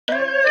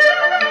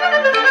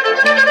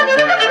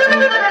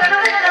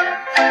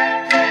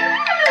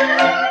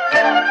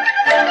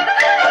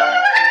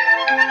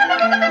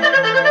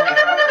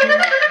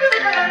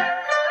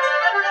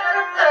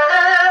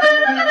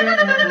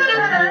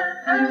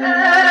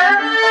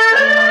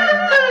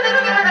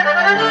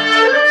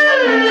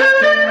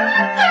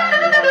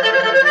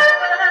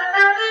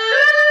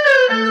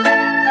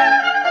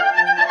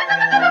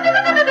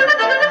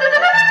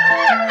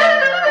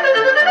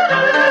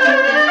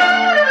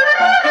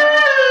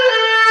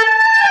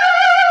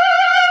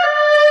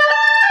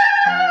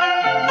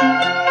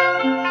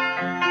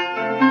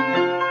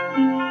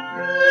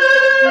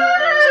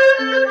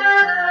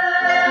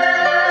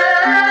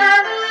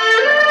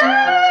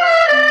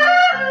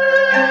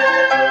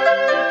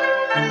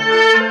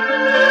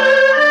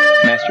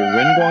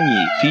Ren Guan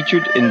Yi,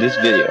 featured in this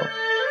video,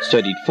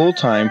 studied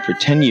full-time for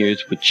 10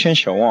 years with Chen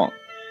Xiaowang,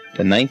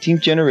 the 19th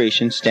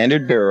generation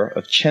standard bearer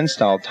of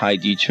Chen-style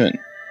Taiji Chuan.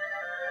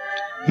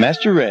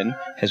 Master Ren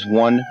has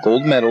won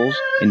gold medals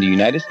in the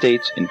United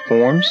States in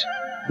forms,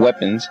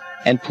 weapons,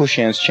 and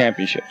push-hands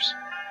championships.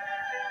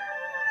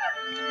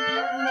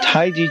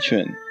 Taiji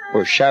Chuan,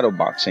 or shadow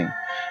boxing,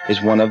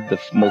 is one of the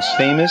most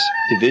famous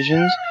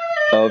divisions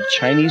of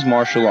Chinese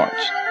martial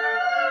arts.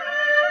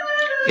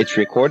 Its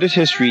recorded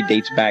history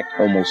dates back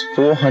almost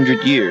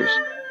 400 years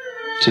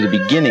to the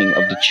beginning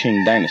of the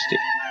Qing dynasty.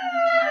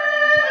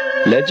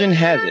 Legend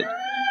has it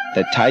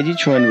that Taiji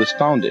Chuan was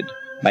founded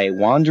by a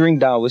wandering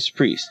Taoist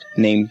priest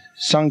named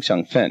Sang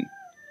Fen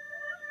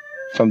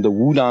from the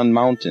Wudan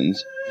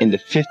Mountains in the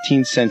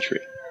 15th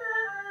century.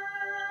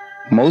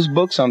 Most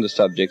books on the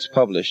subjects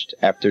published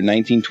after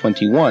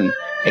 1921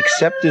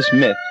 accept this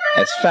myth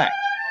as fact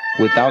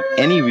without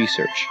any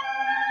research.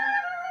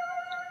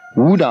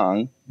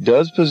 Wudang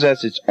does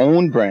possess its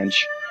own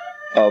branch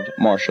of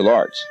martial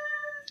arts,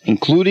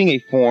 including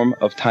a form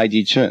of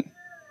Taiji Chuan.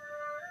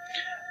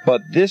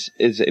 But this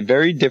is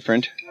very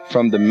different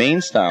from the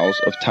main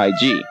styles of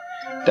Taiji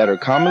that are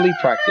commonly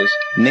practiced,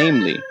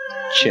 namely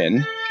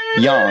Chen,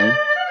 Yang,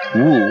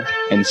 Wu,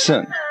 and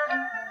Sun,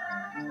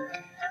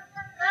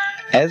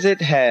 as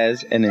it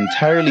has an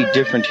entirely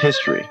different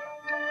history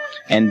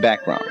and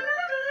background.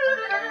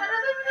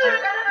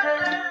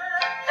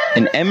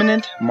 An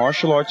eminent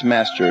martial arts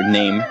master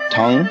named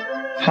Tang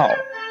Hao,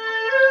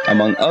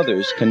 among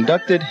others,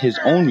 conducted his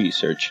own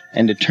research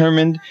and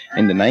determined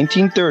in the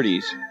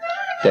 1930s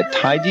that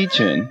Taiji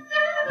Chuan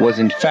was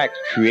in fact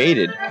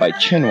created by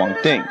Chen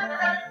Wangting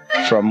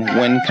from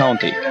Wen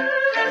County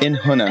in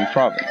Henan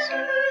Province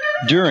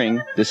during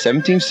the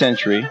 17th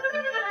century,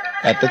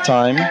 at the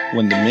time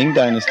when the Ming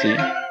Dynasty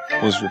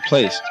was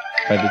replaced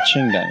by the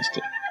Qing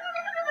Dynasty.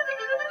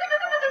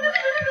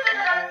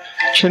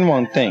 Chen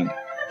Wangting,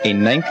 a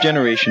 9th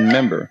generation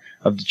member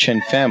of the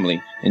Chen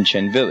family in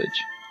Chen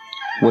Village,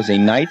 was a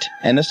knight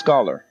and a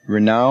scholar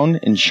renowned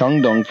in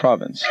Shandong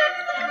Province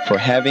for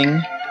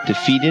having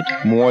defeated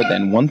more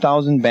than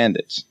 1,000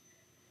 bandits.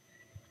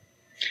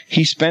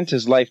 He spent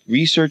his life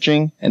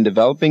researching and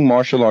developing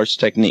martial arts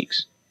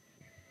techniques.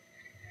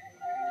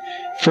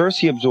 First,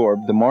 he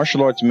absorbed the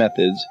martial arts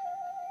methods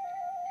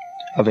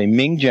of a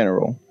Ming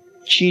general,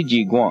 Qi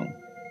Ji Guang,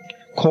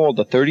 called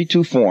the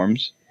 32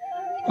 forms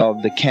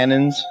of the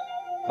canons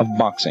of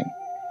boxing,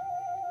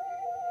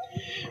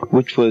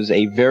 which was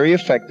a very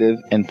effective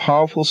and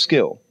powerful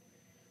skill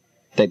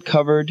that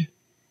covered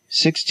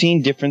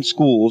 16 different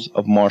schools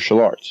of martial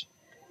arts.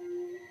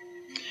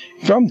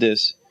 From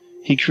this,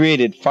 he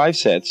created 5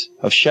 sets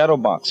of shadow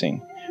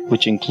boxing,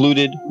 which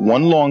included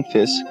one long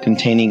fist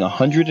containing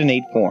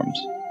 108 forms,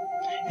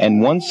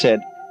 and one set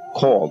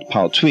called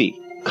Pao Tui,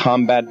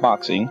 combat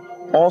boxing,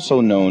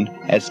 also known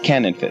as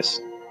cannon fist,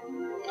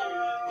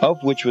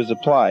 of which was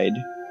applied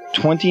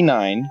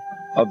 29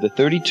 of the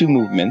 32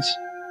 movements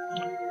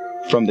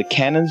from the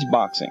cannon's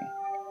boxing.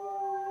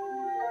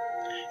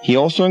 He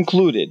also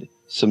included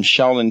some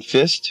Shaolin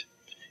fist,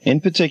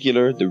 in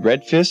particular the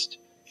red fist,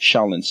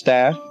 Shaolin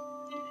staff,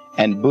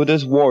 and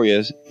Buddha's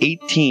warriors'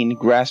 18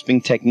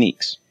 grasping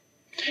techniques,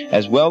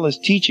 as well as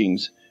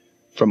teachings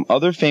from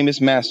other famous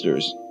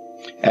masters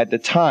at the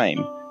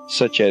time,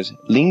 such as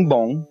Ling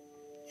Bong,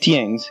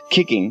 Tiang's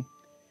kicking,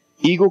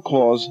 Eagle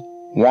Claw's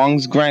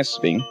Wang's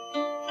grasping,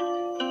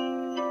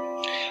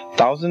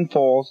 Thousand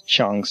Falls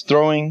Chang's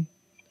throwing,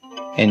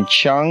 and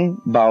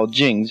Chang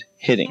Baojing's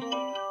hitting.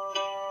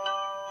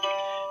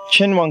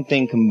 Chen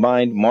Wangting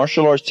combined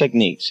martial arts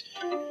techniques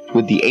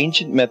with the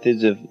ancient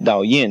methods of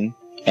Daoyin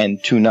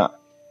and Tuna.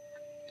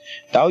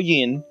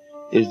 Daoyin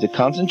is the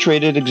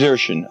concentrated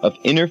exertion of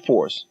inner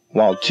force,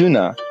 while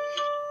Tuna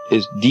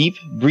is deep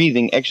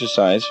breathing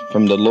exercise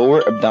from the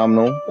lower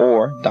abdominal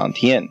or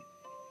dantian.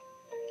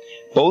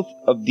 Both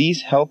of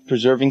these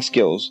health-preserving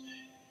skills,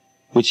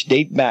 which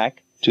date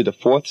back to the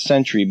 4th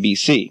century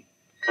BC,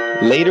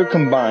 later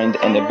combined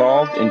and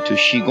evolved into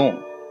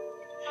Qigong.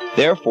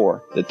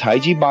 Therefore, the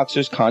Taiji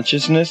boxer's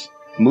consciousness,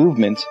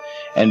 movements,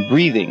 and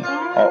breathing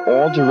are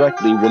all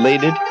directly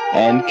related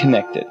and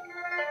connected.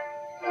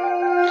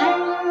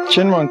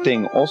 Chen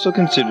Wangting also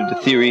considered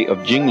the theory of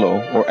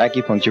Jinglo, or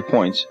acupuncture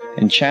points,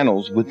 and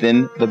channels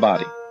within the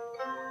body,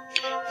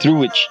 through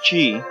which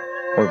qi,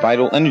 or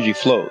vital energy,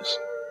 flows,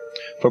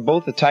 for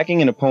both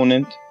attacking an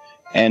opponent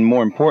and,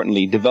 more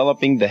importantly,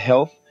 developing the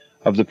health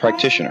of the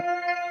practitioner.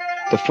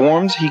 The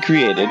forms he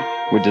created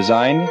were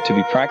designed to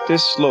be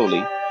practiced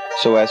slowly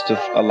so as to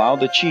allow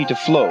the qi to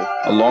flow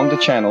along the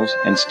channels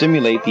and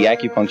stimulate the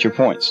acupuncture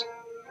points.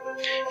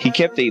 He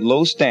kept a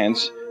low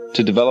stance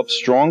to develop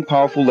strong,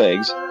 powerful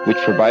legs, which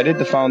provided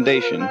the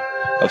foundation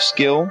of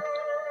skill,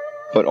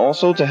 but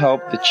also to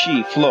help the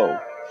qi flow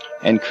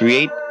and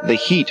create the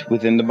heat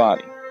within the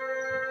body.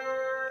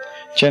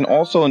 Chen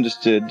also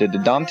understood that the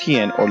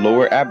dantian, or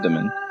lower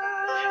abdomen,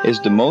 is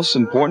the most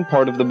important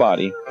part of the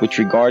body with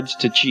regards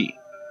to qi.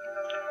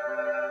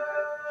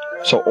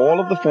 So all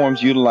of the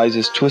forms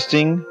utilizes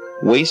twisting,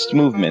 waist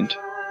movement,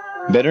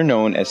 better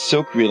known as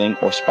silk reeling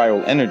or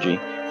spiral energy,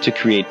 to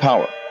create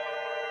power.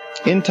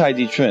 In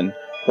Taiji Chuan,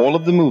 all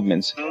of the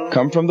movements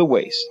come from the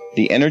waist,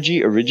 the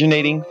energy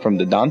originating from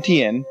the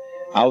dantian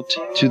out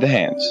to the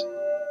hands.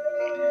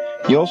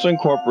 He also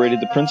incorporated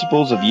the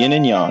principles of yin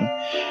and yang,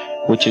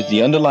 which is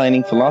the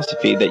underlying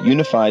philosophy that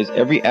unifies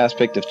every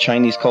aspect of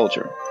Chinese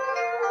culture,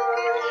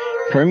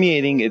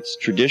 permeating its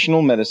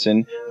traditional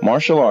medicine,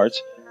 martial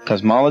arts,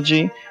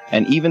 cosmology,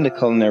 and even the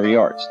culinary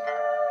arts.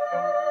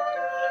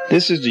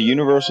 This is the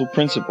universal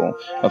principle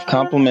of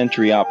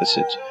complementary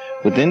opposites.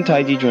 Within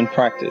Taiji Chuan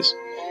practice,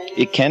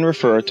 it can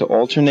refer to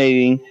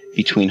alternating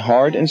between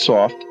hard and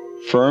soft,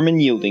 firm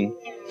and yielding,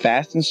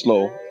 fast and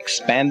slow,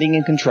 expanding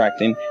and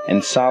contracting,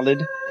 and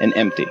solid and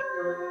empty.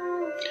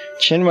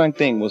 Chen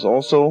Wangting was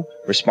also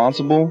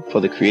responsible for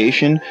the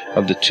creation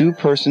of the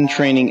two-person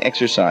training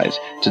exercise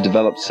to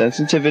develop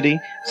sensitivity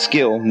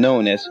skill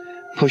known as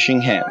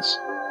pushing hands,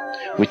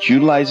 which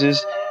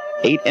utilizes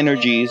 8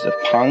 energies of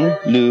Pang,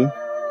 Lu,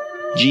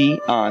 Ji,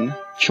 An,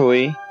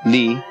 Choi,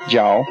 Li,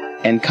 Jiao,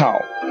 and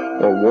Kao,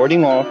 or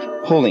warding off,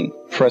 pulling,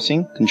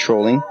 pressing,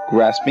 controlling,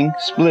 grasping,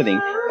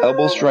 splitting,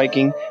 elbow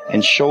striking,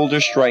 and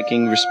shoulder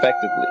striking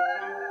respectively.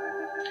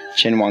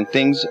 Chen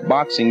Wangting's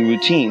boxing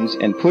routines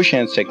and push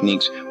hands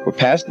techniques were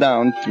passed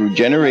down through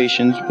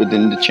generations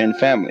within the Chen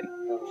family.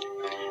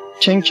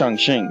 Chen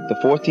Changxing, the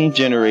 14th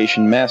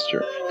generation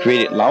master,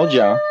 created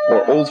Laojia,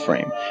 or Old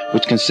Frame,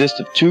 which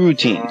consists of 2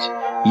 routines,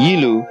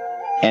 Yilu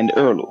and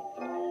Erlu.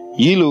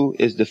 Yilu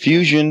is the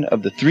fusion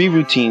of the 3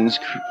 routines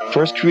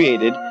first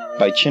created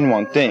by Chen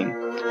Wangting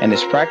and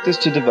is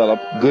practiced to develop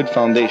good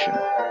foundation.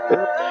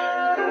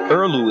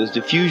 Erlu is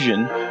the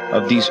fusion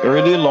of these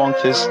earlier long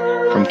fists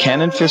from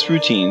cannon fist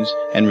routines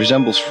and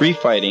resembles free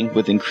fighting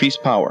with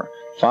increased power,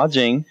 Fa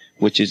Jing,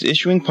 which is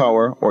issuing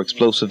power or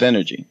explosive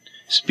energy,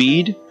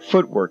 speed,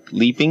 footwork,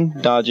 leaping,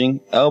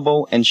 dodging,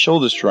 elbow and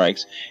shoulder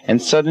strikes,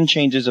 and sudden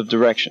changes of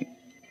direction.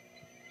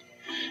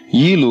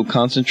 Yilu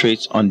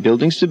concentrates on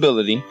building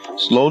stability,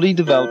 slowly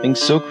developing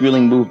silk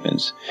reeling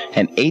movements,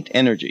 and 8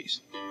 energies.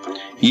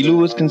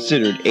 Yilu is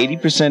considered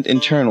 80%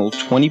 internal,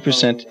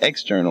 20%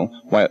 external,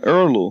 while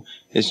Erlu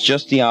is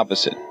just the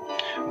opposite.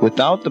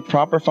 Without the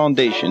proper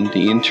foundation,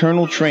 the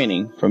internal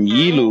training from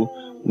Yilu,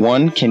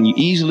 one can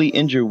easily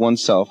injure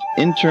oneself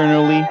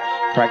internally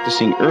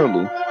practicing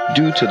Erlu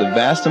due to the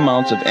vast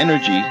amounts of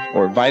energy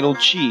or vital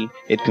qi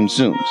it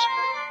consumes.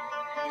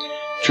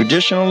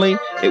 Traditionally,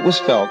 it was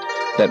felt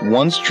that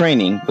one's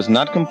training was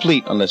not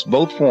complete unless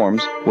both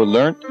forms were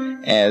learnt,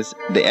 as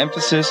the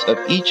emphasis of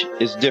each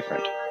is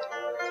different.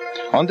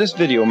 On this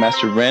video,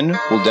 Master Ren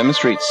will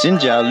demonstrate Xin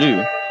Jia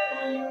Lu,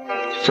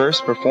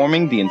 first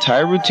performing the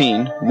entire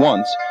routine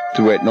once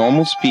through at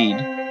normal speed,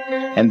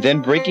 and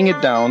then breaking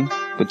it down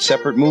with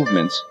separate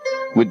movements,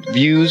 with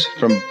views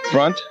from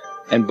front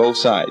and both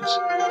sides.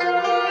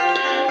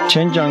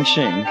 Chen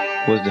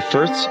Jiangxing was the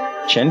first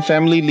Chen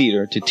family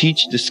leader to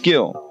teach the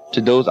skill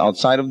to those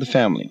outside of the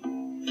family.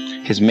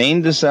 His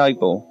main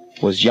disciple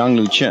was Yang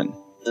Luchen,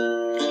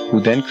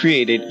 who then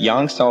created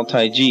Yang-style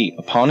Taiji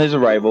upon his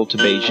arrival to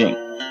Beijing.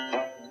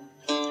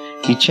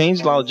 He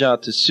changed Laojia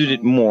to suit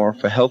it more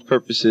for health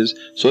purposes,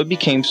 so it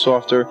became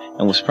softer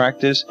and was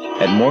practiced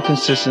at more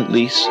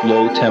consistently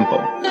slow tempo.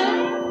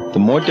 The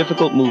more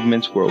difficult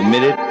movements were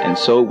omitted, and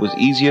so it was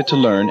easier to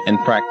learn and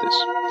practice,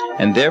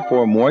 and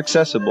therefore more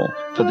accessible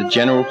for the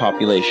general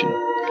population.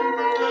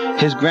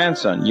 His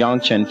grandson, Yang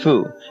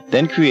Chenfu,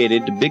 then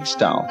created the big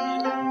style,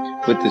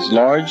 with its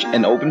large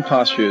and open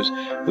postures,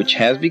 which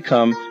has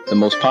become the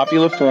most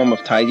popular form of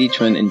Taiji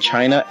Chuan in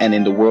China and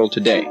in the world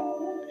today.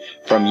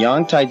 From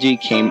Yang Taiji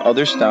came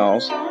other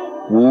styles,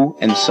 Wu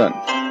and Sun.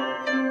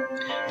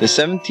 The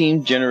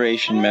 17th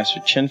generation Master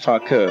Chen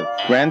Fa-ke,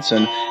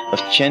 grandson of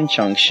Chen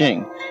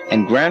Changxing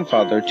and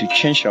grandfather to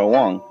Chen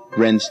Xiaowang,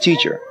 Ren's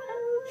teacher,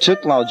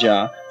 took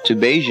Laojia to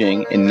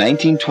Beijing in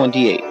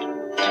 1928,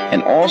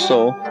 and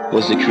also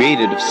was the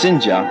creator of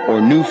Xin Jia,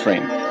 or New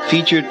Frame,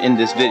 featured in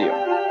this video,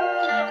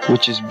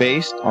 which is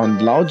based on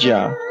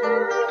Laojia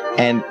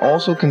and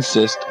also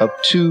consists of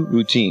 2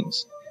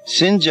 routines.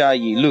 Xin Jia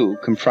Yi Lu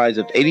comprised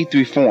of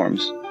 83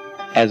 forms,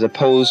 as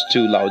opposed to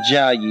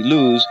Laojia Yi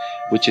Lu's,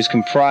 which is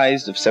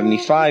comprised of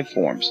 75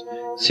 forms.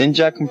 Xin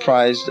Jia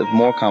comprised of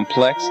more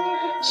complex,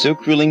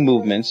 silk reeling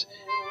movements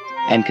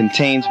and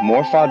contains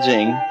more Fa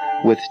Jing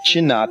with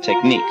Qinna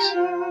techniques.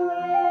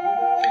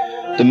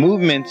 The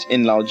movements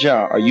in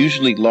Laojia are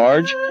usually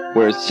large,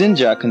 whereas Xin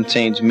Jia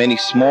contains many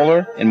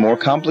smaller and more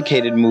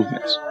complicated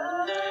movements.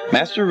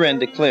 Master Ren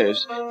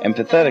declares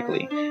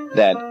emphatically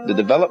that the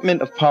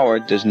development of power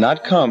does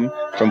not come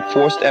from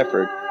forced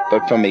effort,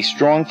 but from a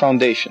strong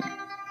foundation.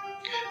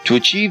 To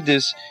achieve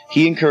this,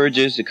 he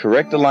encourages the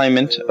correct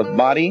alignment of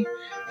body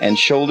and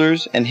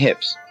shoulders and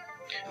hips,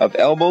 of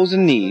elbows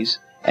and knees,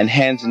 and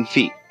hands and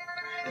feet,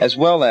 as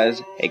well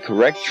as a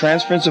correct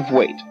transference of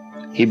weight.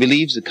 He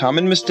believes the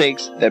common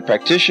mistakes that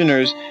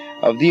practitioners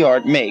of the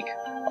art make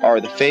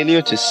are the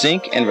failure to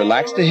sink and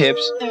relax the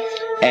hips,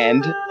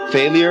 and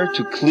failure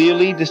to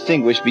clearly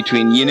distinguish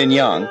between yin and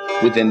yang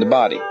within the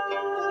body.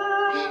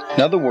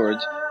 In other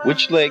words,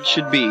 which leg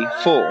should be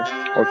full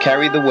or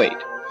carry the weight,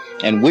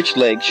 and which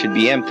leg should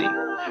be empty.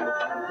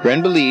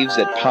 Ren believes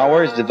that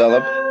power is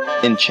developed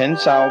in Chen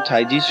Sao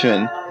Taiji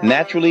Chuan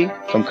naturally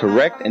from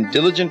correct and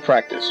diligent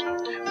practice.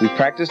 We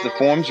practice the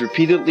forms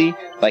repeatedly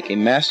like a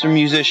master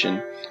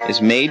musician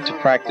is made to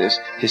practice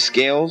his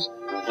scales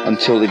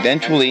until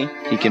eventually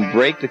he can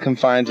break the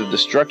confines of the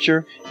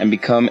structure and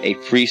become a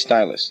free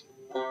stylist.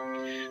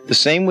 The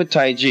same with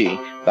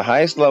Taiji. The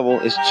highest level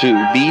is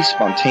to be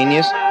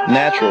spontaneous,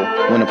 natural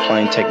when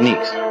applying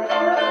techniques.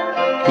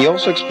 He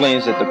also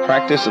explains that the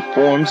practice of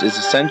forms is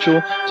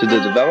essential to the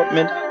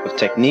development of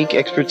technique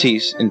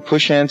expertise in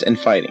push hands and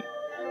fighting.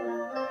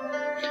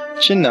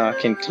 Chin Na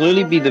can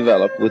clearly be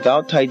developed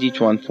without Taiji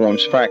Chuan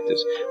forms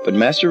practice, but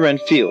Master Ren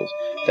feels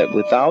that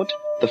without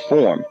the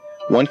form,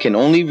 one can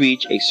only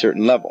reach a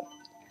certain level.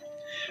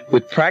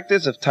 With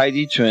practice of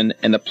Taiji Chuan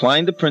and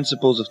applying the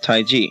principles of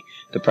Taiji,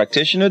 the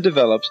practitioner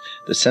develops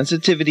the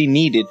sensitivity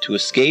needed to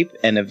escape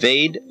and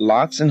evade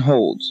locks and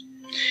holds,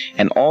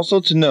 and also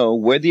to know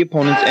where the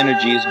opponent's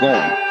energy is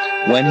going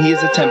when he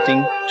is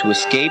attempting to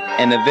escape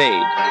and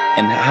evade,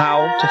 and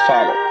how to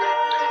follow.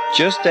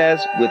 Just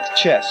as with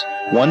chess,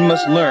 one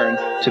must learn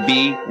to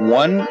be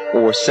one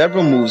or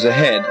several moves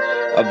ahead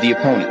of the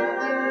opponent.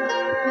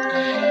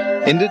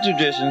 In the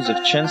traditions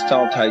of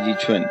Chen-style Taiji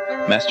Chuan,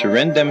 Master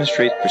Ren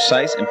demonstrates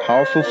precise and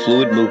powerful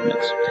fluid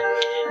movements,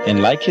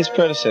 and like his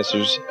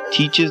predecessors,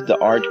 teaches the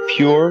art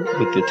pure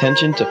with the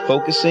attention to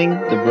focusing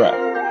the breath,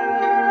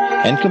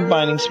 and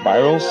combining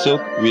spiral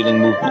silk reeling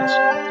movements.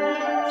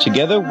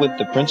 Together with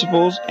the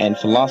principles and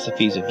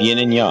philosophies of yin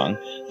and yang,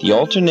 the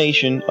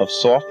alternation of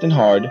soft and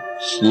hard,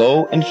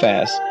 slow and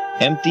fast,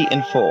 empty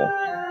and full,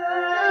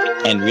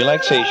 and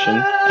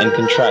relaxation and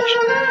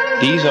contraction.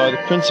 These are the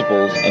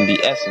principles and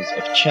the essence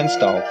of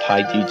Chen-style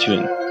Taiji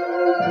Chuan.